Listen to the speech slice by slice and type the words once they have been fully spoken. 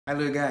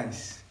Hello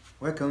guys,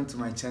 welcome to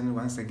my channel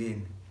once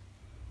again.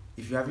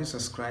 If you haven't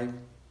subscribed,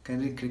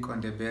 kindly click on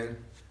the bell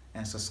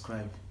and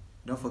subscribe.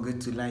 Don't forget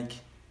to like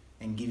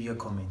and give your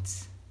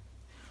comments.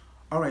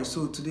 Alright,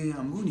 so today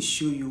I'm going to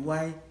show you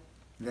why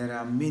there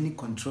are many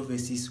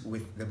controversies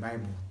with the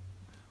Bible.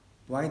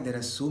 Why there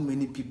are so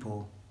many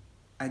people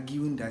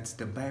arguing that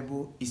the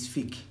Bible is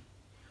fake.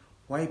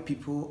 Why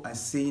people are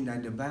saying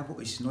that the Bible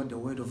is not the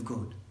word of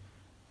God.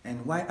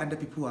 And why other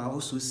people are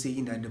also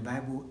saying that the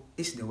Bible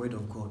is the word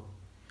of God,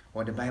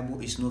 or the Bible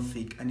is not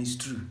fake and it's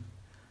true.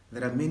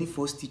 There are many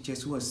false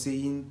teachers who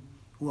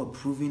are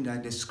proving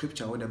that the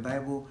scripture or the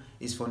Bible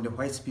is from the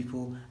white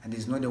people and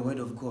is not the word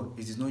of God.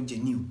 It is not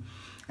genuine.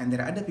 And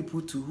there are other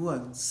people too who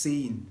are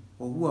saying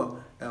or who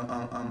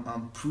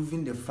are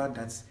proving the fact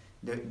that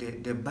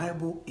the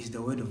Bible is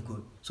the word of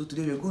God. So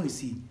today we're going to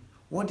see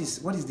what is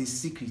the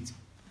secret,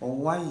 or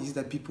why is it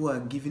that people are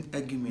giving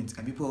arguments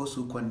and people are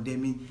also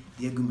condemning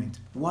the argument.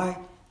 Why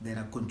there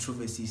are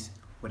controversies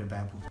with the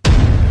Bible.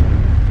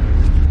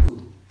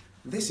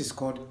 This is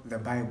called the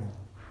Bible.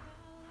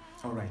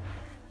 Alright.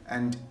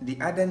 And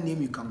the other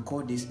name you can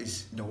call this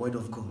is the Word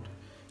of God.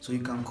 So you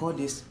can call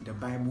this the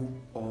Bible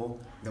or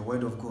the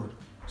Word of God.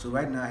 So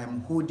right now I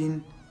am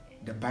holding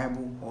the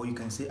Bible, or you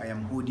can say I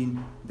am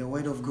holding the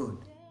Word of God.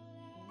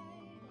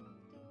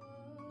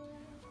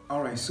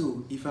 Alright,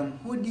 so if I'm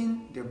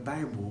holding the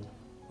Bible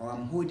or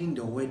I'm holding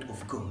the Word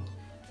of God,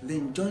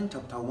 then John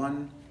chapter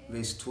 1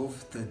 verse 12,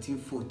 13,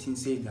 14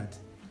 says that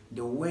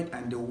the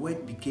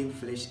Word became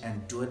flesh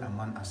and dwelt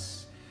among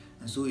us.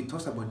 And so it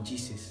talks about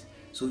Jesus.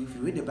 So if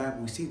you read the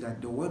Bible, we see that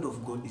the Word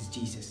of God is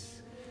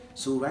Jesus.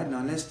 So right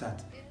now, let's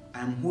start. I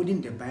am holding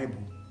the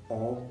Bible,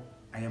 or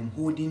I am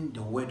holding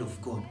the Word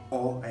of God,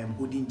 or I am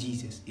holding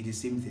Jesus. It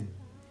is the same thing.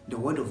 The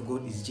Word of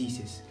God is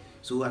Jesus.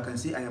 So I can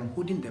say I am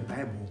holding the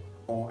Bible,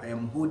 or I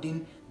am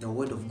holding the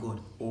Word of God,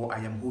 or I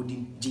am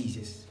holding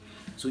Jesus.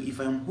 So if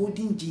I am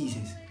holding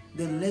Jesus,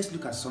 then let's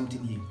look at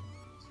something here.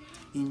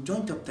 In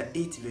John chapter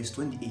 8 verse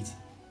 28,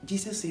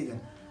 Jesus said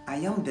that I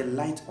am the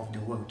light of the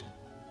world.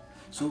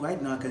 So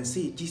right now I can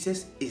say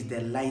Jesus is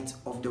the light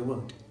of the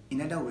world. In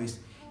other words,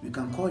 we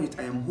can call it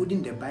I am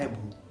holding the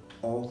Bible,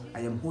 or I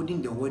am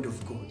holding the Word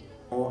of God,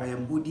 or I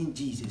am holding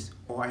Jesus,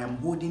 or I am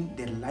holding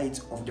the light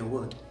of the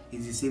world.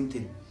 It's the same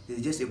thing.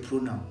 It's just a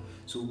pronoun.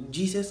 So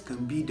Jesus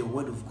can be the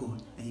Word of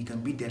God and he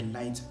can be the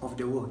light of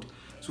the world.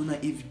 So now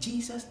if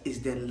Jesus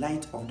is the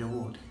light of the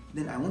world,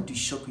 then I want to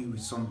shock you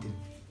with something.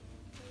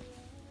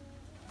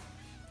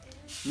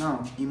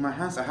 Now, in my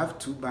hands, I have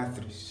two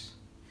batteries.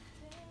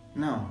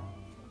 Now,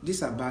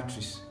 these are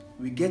batteries.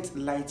 We get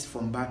light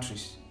from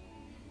batteries.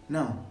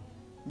 Now,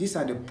 these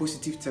are the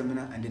positive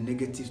terminal and the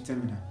negative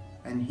terminal.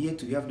 And here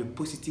too, we have the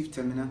positive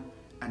terminal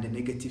and the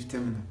negative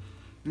terminal.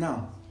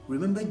 Now,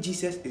 remember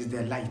Jesus is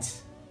the light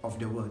of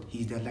the world. He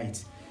is the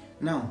light.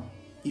 Now,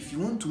 if you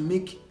want to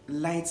make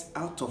lights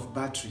out of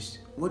batteries,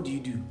 what do?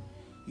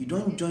 You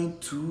don't join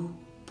two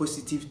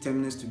positive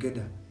terminals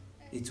together.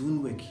 It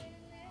won't work.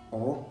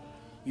 Or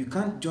you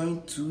can't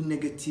join two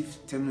negative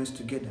terminals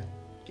together.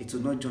 It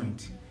will not join.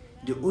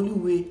 The only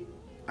way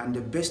and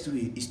the best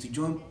way is to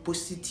join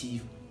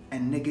positive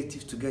and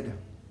negative together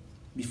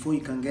before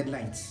you can get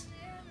lights.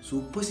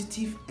 So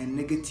positive and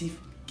negative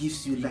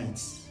gives you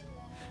lights.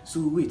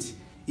 So wait,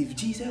 if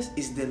Jesus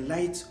is the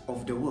light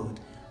of the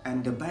world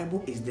and the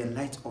Bible is the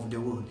light of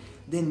the world,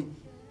 then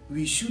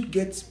we should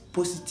get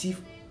positive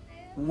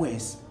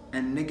words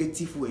and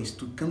negative words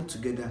to come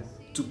together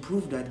to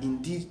prove that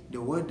indeed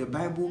the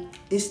Bible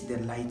is the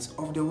light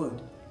of the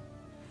world.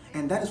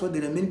 And that is why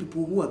there are many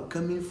people who are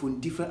coming from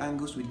different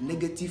angles with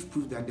negative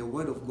proof that the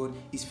Word of God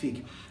is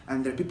fake.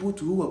 And there are people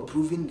too who are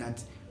proving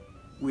that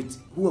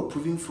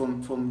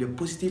from the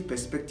positive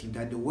perspective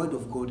that the Word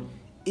of God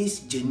is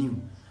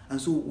genuine.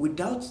 And so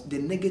without the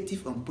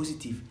negative and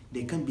positive,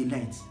 there can be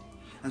light.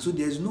 And so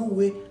there's no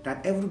way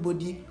that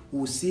everybody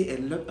will say a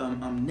lot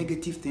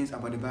negative things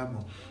about the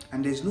Bible.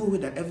 And there's no way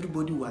that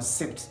everybody will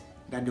accept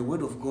that the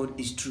Word of God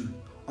is true,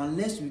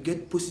 unless we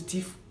get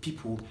positive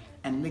people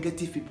and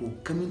negative people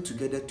coming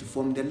together to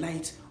form the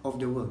light of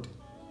the world.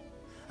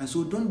 And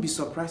so don't be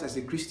surprised as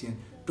a Christian.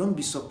 Don't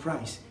be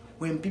surprised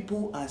when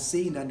people are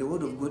saying that the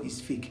Word of God is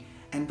fake.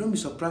 And don't be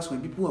surprised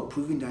when people are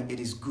proving that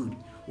it is good.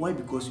 Why?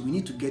 Because we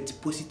need to get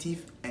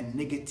positive and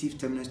negative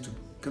terminals to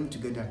come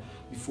together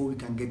before we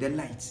can get the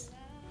light.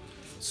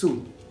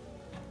 So,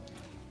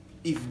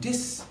 if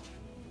this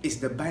is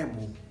the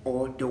Bible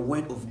or the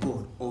Word of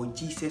God or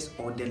Jesus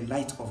or the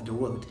light of the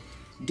world,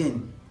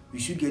 then we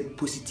should get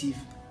positive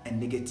and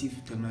negative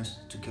terminals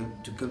to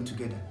come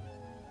together.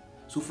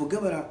 So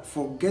forget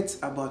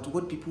about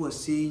what people are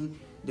saying,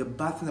 the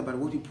bad thing about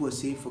what people are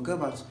saying. Forget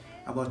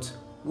about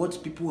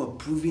what people are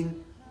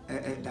proving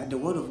that the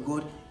Word of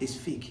God is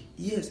fake.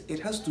 Yes,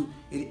 it has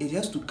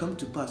to come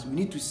to pass. We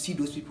need to see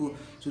those people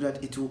so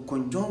that it will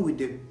conjoin with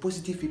the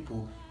positive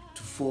people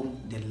to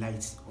form the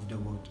light of the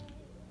world.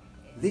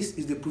 This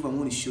is the proof I'm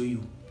going to show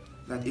you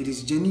that it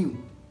is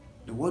genuine.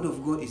 The Word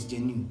of God is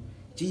genuine.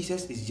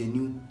 Jesus is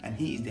genuine and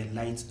he is the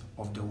light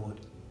of the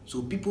world.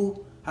 So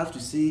people have to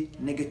say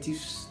negative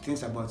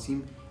things about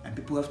him and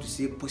people have to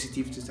say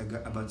positive things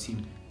about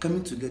him,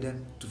 coming together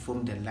to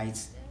form the light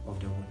of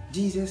the world.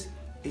 Jesus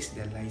is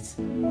the light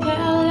of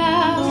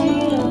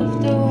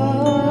the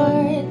world.